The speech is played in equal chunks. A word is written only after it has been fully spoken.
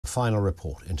final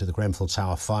report into the Grenfell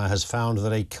Tower fire has found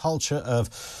that a culture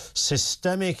of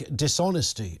systemic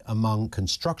dishonesty among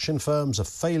construction firms, a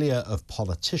failure of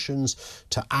politicians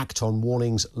to act on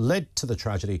warnings led to the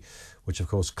tragedy, which of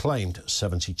course claimed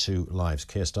 72 lives.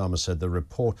 Keir Starmer said the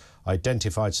report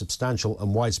identified substantial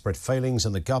and widespread failings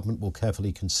and the government will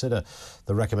carefully consider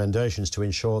the recommendations to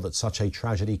ensure that such a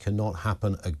tragedy cannot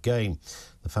happen again.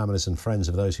 The families and friends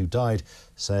of those who died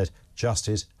said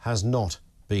justice has not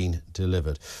been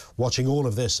delivered. Watching all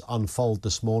of this unfold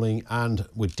this morning and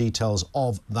with details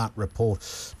of that report,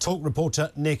 Talk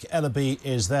reporter Nick Ellerby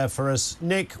is there for us.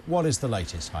 Nick, what is the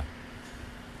latest? Hi.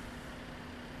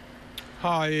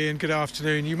 Hi Ian, good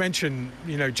afternoon. You mentioned,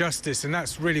 justice, and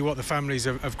that's really what the families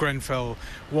of Grenfell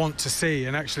want to see.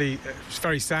 And actually,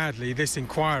 very sadly, this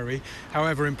inquiry,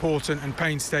 however important and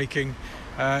painstaking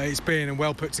it's been and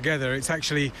well put together, it's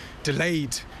actually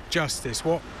delayed justice.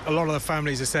 What a lot of the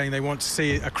families are saying, they want to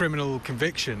see are criminal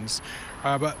convictions,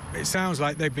 but it sounds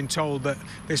like they've been told that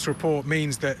this report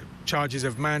means that charges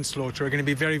of manslaughter are going to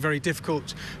be very, very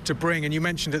difficult to bring. And you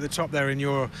mentioned at the top there in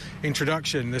your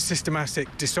introduction the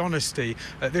systematic dishonesty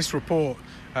that this report,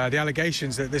 the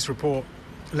allegations that this report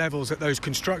levels at those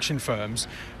construction firms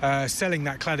selling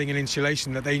that cladding and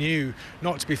insulation that they knew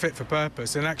not to be fit for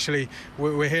purpose. And actually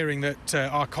we're hearing that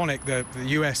Arconic, the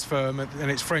US firm and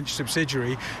its French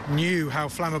subsidiary, knew how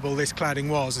flammable this cladding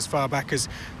was as far back as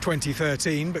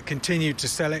 2013 but continued to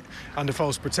sell it under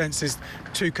false pretenses.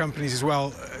 Two companies as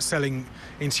well selling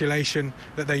insulation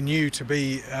that they knew to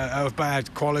be of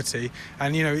bad quality.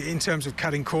 And in terms of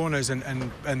cutting corners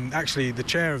and actually the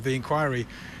chair of the inquiry,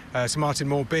 Sir Martin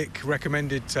Moore-Bick,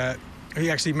 recommended, he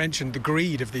actually mentioned the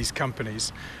greed of these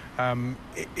companies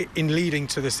in leading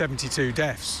to the 72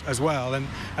 deaths as well. And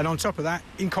on top of that,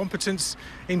 incompetence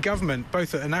in government,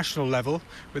 both at a national level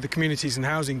with the Communities and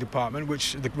Housing Department,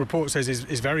 which the report says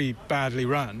is very badly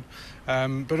run,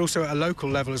 but also at a local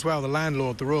level as well. The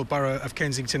landlord, the Royal Borough of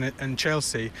Kensington and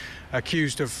Chelsea,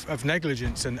 accused of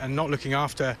negligence and not looking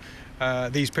after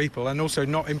these people and also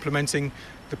not implementing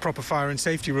the proper fire and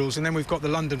safety rules. And then we've got the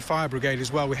London Fire Brigade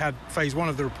as well. We had phase 1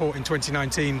 of the report in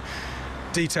 2019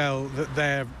 detail that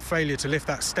their failure to lift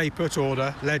that stay put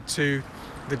order led to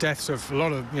the deaths of a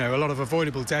lot of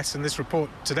avoidable deaths. And this report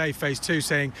today, phase 2,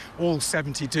 saying all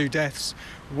 72 deaths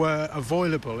were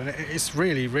avoidable. And it's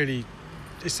really, really,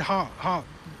 it's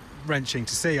heart-wrenching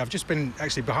to see. I've just been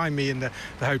actually behind me in the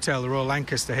hotel, the Royal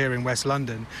Lancaster here in West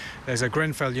London. There's a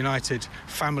Grenfell United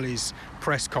Families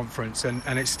press conference,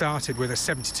 and it started with a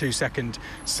 72-second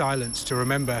silence to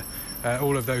remember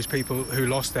all of those people who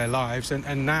lost their lives.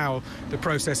 And now the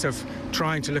process of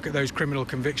trying to look at those criminal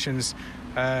convictions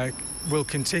will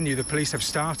continue. The police have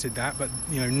started that, but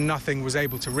nothing was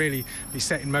able to really be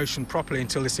set in motion properly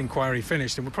until this inquiry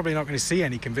finished, and we're probably not going to see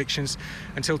any convictions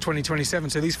until 2027.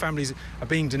 So these families are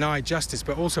being denied justice,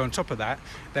 but also on top of that,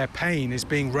 their pain is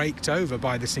being raked over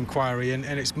by this inquiry, and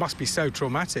it must be so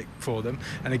traumatic for them.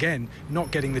 And again,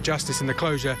 not getting the justice and the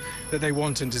closure that they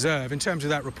want and deserve. In terms of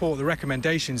that report, the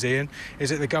recommendations, Ian, is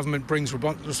that the government brings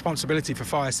responsibility for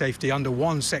fire safety under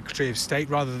one Secretary of State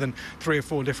rather than 3 or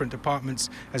 4 different departments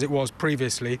as it was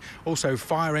previously. Also,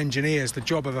 fire engineers, the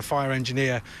job of a fire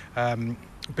engineer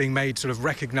being made sort of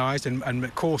recognised,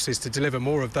 and courses to deliver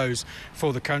more of those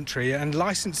for the country, and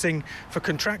licensing for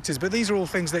contractors. But these are all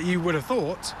things that you would have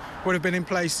thought would have been in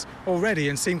place already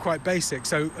and seem quite basic.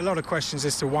 So a lot of questions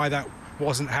as to why that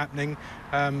wasn't happening.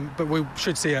 But we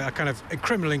should see a kind of a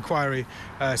criminal inquiry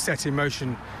set in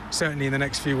motion certainly in the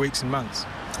next few weeks and months.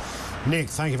 Nick,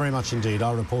 thank you very much indeed.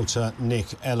 Our reporter Nick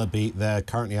Ellerby there,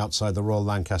 currently outside the Royal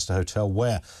Lancaster Hotel,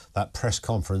 where that press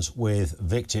conference with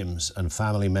victims and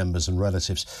family members and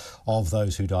relatives of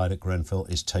those who died at Grenfell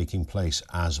is taking place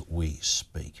as we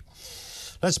speak.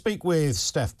 Let's speak with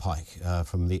Steph Pike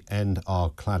from the End Our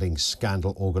Cladding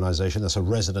Scandal organisation. That's a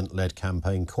resident-led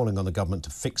campaign calling on the government to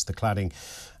fix the cladding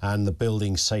and the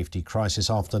building safety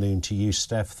crisis. Afternoon to you,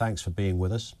 Steph. Thanks for being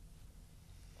with us.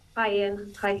 Hi,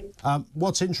 Ian. Hi.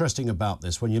 What's interesting about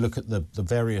this, when you look at the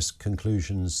various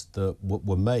conclusions that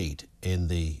were made in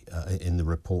the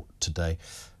report today,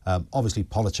 obviously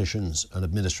politicians and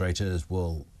administrators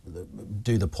will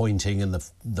do the pointing and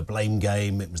the blame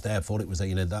game. It was their fault. It was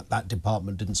that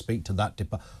department didn't speak to that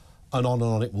department, and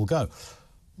on it will go.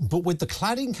 But with the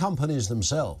cladding companies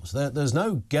themselves, there's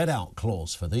no get-out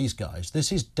clause for these guys.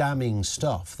 This is damning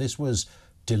stuff. This was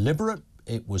deliberate.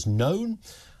 It was known.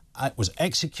 It was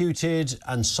executed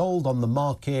and sold on the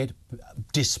market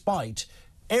despite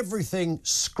everything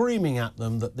screaming at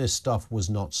them that this stuff was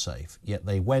not safe. Yet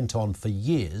they went on for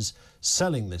years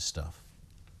selling this stuff.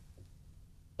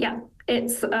 Yeah,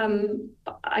 it's,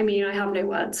 I mean, I have no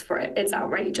words for it. It's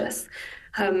outrageous.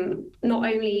 Not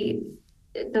only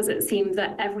does it seem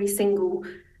that every single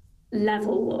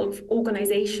level of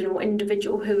organisation or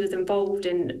individual who is involved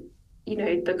in,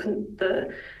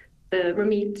 the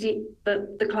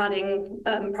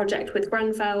cladding project with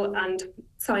Grenfell and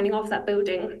signing off that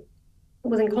building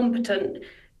was incompetent.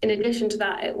 In addition to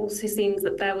that, it also seems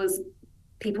that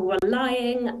people were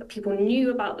lying, people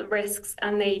knew about the risks,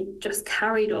 and they just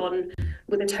carried on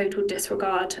with a total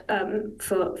disregard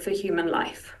for human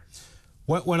life.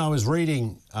 When I was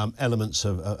reading elements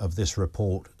of this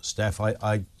report, Steph,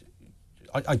 I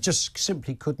just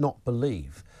simply could not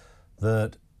believe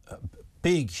that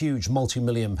big, huge,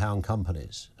 multi-million-pound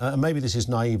companies, and maybe this is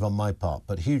naive on my part,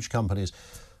 but huge companies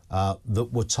that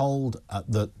were told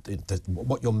that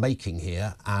what you're making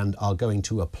here and are going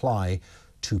to apply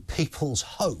to people's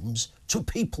homes,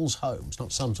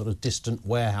 not some sort of distant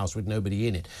warehouse with nobody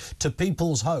in it, to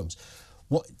people's homes.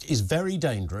 What is very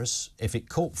dangerous, if it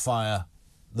caught fire,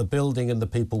 the building and the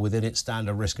people within it stand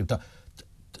a risk of death.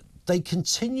 They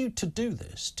continue to do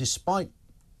this despite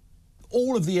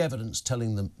all of the evidence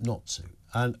telling them not to.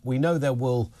 And we know there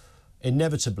will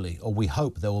inevitably, or we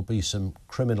hope there will be some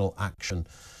criminal action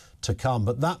to come,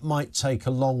 but that might take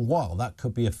a long while. That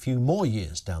could be a few more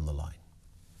years down the line.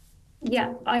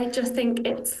 Yeah, I just think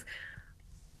it's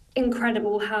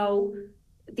incredible how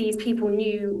these people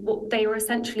knew what they were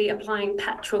essentially applying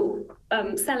petrol,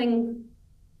 selling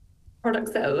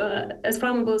products that were as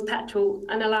flammable as petrol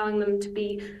and allowing them to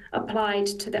be applied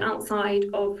to the outside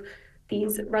of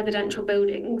these residential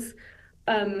buildings.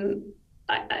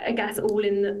 I guess all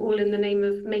in the name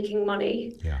of making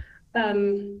money. Yeah.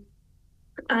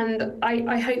 And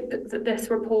I hope that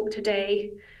this report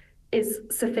today is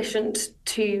sufficient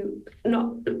to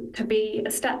be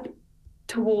a step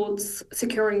towards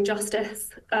securing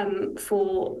justice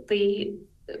for the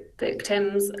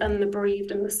victims and the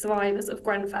bereaved and the survivors of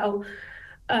Grenfell.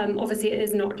 Obviously, it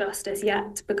is not justice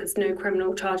yet because no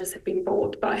criminal charges have been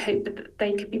brought, but I hope that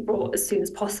they could be brought as soon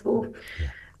as possible. Yeah.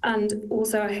 And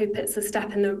also, I hope it's a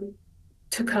step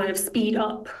to kind of speed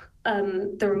up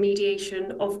the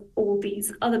remediation of all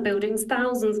these other buildings.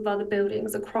 Thousands of other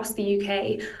buildings across the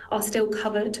UK are still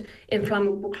covered in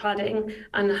flammable cladding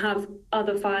and have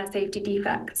other fire safety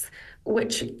defects,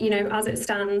 which, as it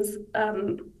stands,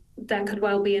 there could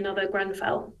well be another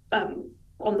Grenfell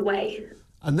on the way.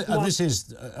 And this is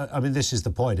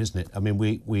the point, isn't it? I mean,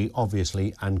 we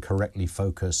obviously and correctly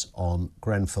focus on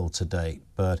Grenfell today,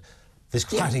 but this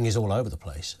cladding is all over the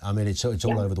place. I mean, it's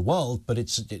all over the world, but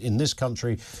it's in this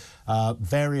country,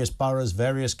 various boroughs,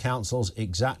 various councils,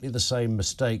 exactly the same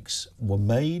mistakes were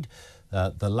made.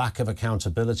 The lack of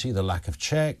accountability, the lack of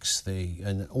checks,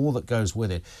 and all that goes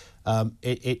with it.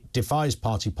 It defies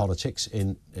party politics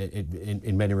in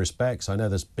many respects. I know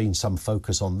there's been some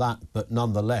focus on that, but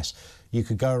nonetheless, you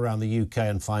could go around the UK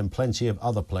and find plenty of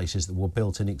other places that were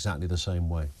built in exactly the same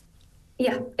way.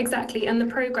 Yeah, exactly. And the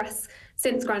progress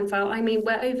since Grenfell, I mean,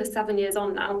 we're over 7 years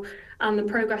on now, and the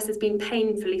progress has been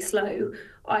painfully slow.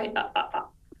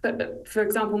 For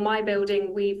example, my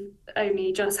building, we've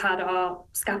only just had our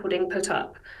scaffolding put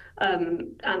up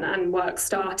and work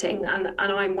starting, and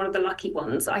I'm one of the lucky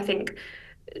ones. I think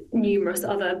numerous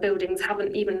other buildings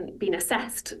haven't even been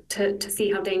assessed to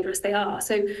see how dangerous they are.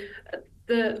 So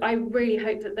I really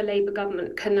hope that the Labour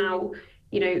government can now,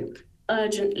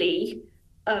 urgently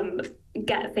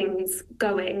get things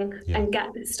going and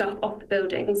get this stuff off the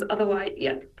buildings. Otherwise,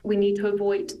 we need to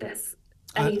avoid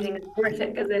anything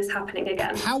horrific as this happening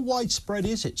again. How widespread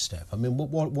is it, Steph? I mean,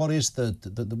 what is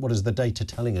the data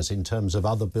telling us in terms of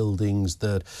other buildings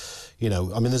that, I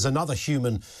mean, there's another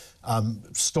human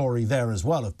story there as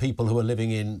well of people who are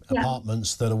living in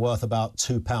apartments that are worth about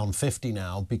 £2.50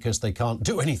 now because they can't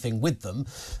do anything with them.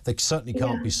 They certainly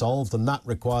can't be solved, and that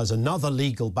requires another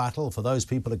legal battle for those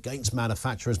people against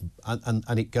manufacturers,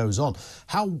 and it goes on.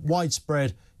 How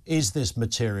widespread is this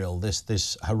material,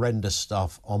 this horrendous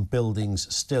stuff on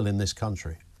buildings still in this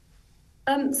country?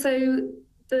 So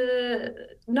the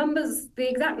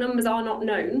exact numbers are not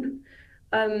known.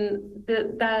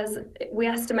 We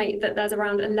estimate that there's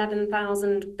around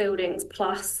 11,000 buildings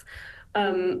plus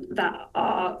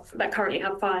that currently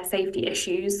have fire safety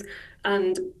issues,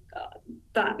 and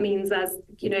that means there's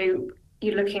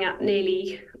you're looking at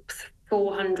nearly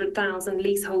 400,000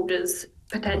 leaseholders,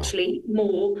 potentially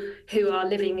more, who are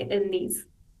living in these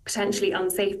potentially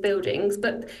unsafe buildings.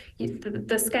 But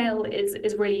the scale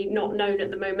is really not known at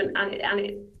the moment, and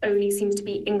it only seems to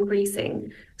be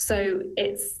increasing. So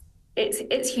it's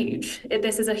huge.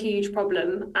 This is a huge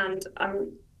problem, and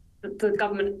the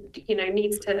government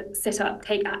needs to sit up,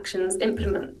 take actions,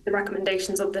 implement the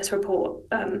recommendations of this report,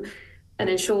 and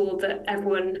ensure that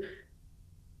everyone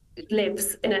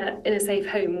lives in a safe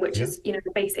home, which is, you know,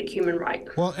 a basic human right.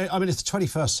 Well, I mean, it's the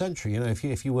 21st century. You know,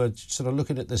 if you were sort of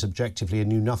looking at this objectively and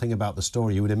knew nothing about the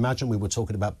story, you would imagine we were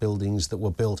talking about buildings that were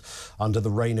built under the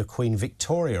reign of Queen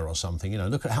Victoria or something. You know,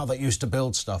 look at how they used to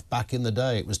build stuff back in the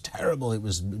day. It was terrible. It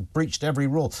was breached every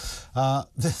rule.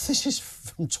 This is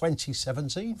from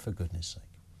 2017, for goodness sake.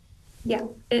 Yeah,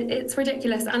 it's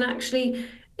ridiculous. And actually,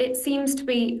 it seems to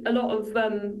be a lot of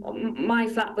my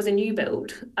flat was a new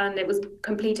build, and it was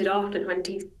completed after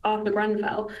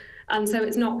Grenfell, and so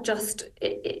it's not just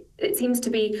it seems to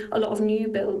be a lot of new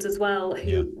builds as well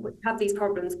who have these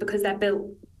problems because they're built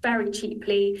very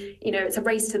cheaply. You know, it's a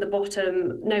race to the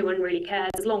bottom. No one really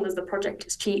cares as long as the project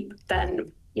is cheap.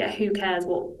 Then who cares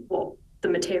what the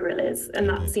material is? And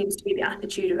that seems to be the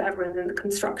attitude of everyone in the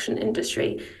construction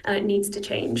industry, and it needs to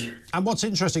change. And what's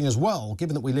interesting as well,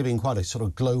 given that we live in quite a sort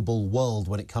of global world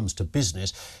when it comes to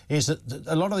business, is that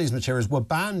a lot of these materials were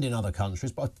banned in other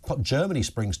countries. But Germany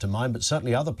springs to mind, but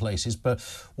certainly other places, but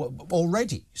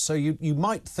already. So you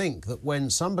might think that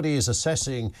when somebody is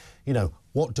assessing, you know,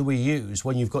 what do we use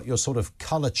when you've got your sort of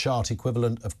colour chart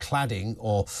equivalent of cladding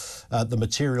or the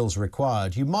materials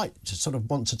required, you might sort of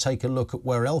want to take a look at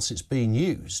where else it's being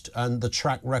used and the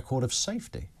track record of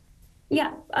safety.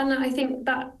 Yeah, and I think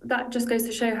that just goes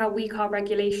to show how weak our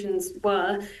regulations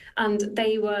were, and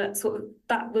they were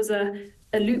that was a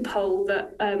loophole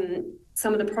that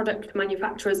some of the product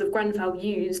manufacturers of Grenfell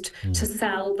used to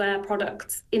sell their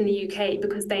products in the UK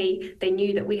because they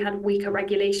knew that we had weaker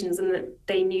regulations and that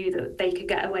they knew that they could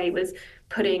get away with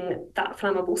putting that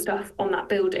flammable stuff on that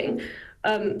building.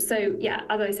 So yeah,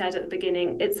 as I said at the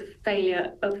beginning, it's a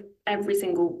failure of every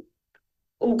single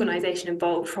organisation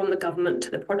involved, from the government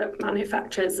to the product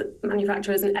manufacturers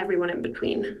and everyone in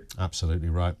between. Absolutely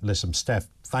right. Listen, Steph,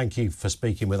 thank you for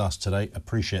speaking with us today.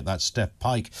 Appreciate that. Steph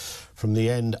Pike from the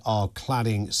End Our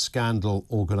Cladding Scandal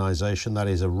organisation. That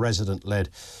is a resident-led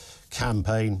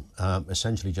campaign,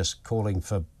 essentially just calling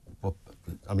for, well,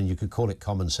 I mean, you could call it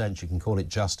common sense, you can call it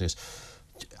justice.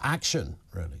 Action,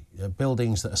 really.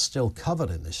 Buildings that are still covered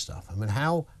in this stuff. I mean,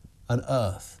 how on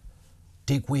earth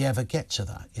did we ever get to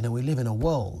that? You know, we live in a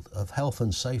world of health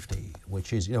and safety,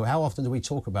 which is, you know, how often do we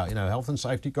talk about, you know, health and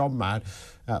safety gone mad?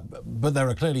 But there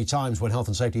are clearly times when health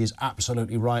and safety is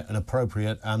absolutely right and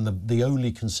appropriate and the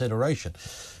only consideration.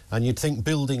 And you'd think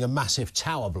building a massive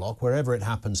tower block, wherever it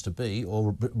happens to be,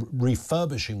 or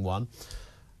refurbishing one,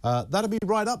 that'd be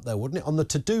right up there, wouldn't it? On the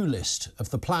to-do list of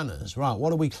the planners. Right,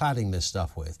 what are we cladding this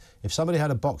stuff with? If somebody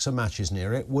had a box of matches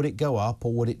near it, would it go up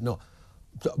or would it not?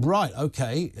 Right,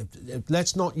 OK,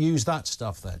 let's not use that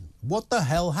stuff then. What the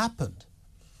hell happened?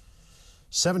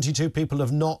 72 people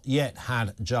have not yet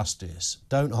had justice.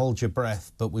 Don't hold your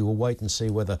breath, but we will wait and see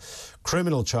whether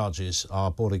criminal charges are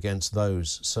brought against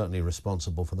those certainly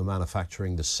responsible for the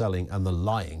manufacturing, the selling and the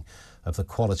lying of the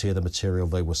quality of the material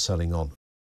they were selling on.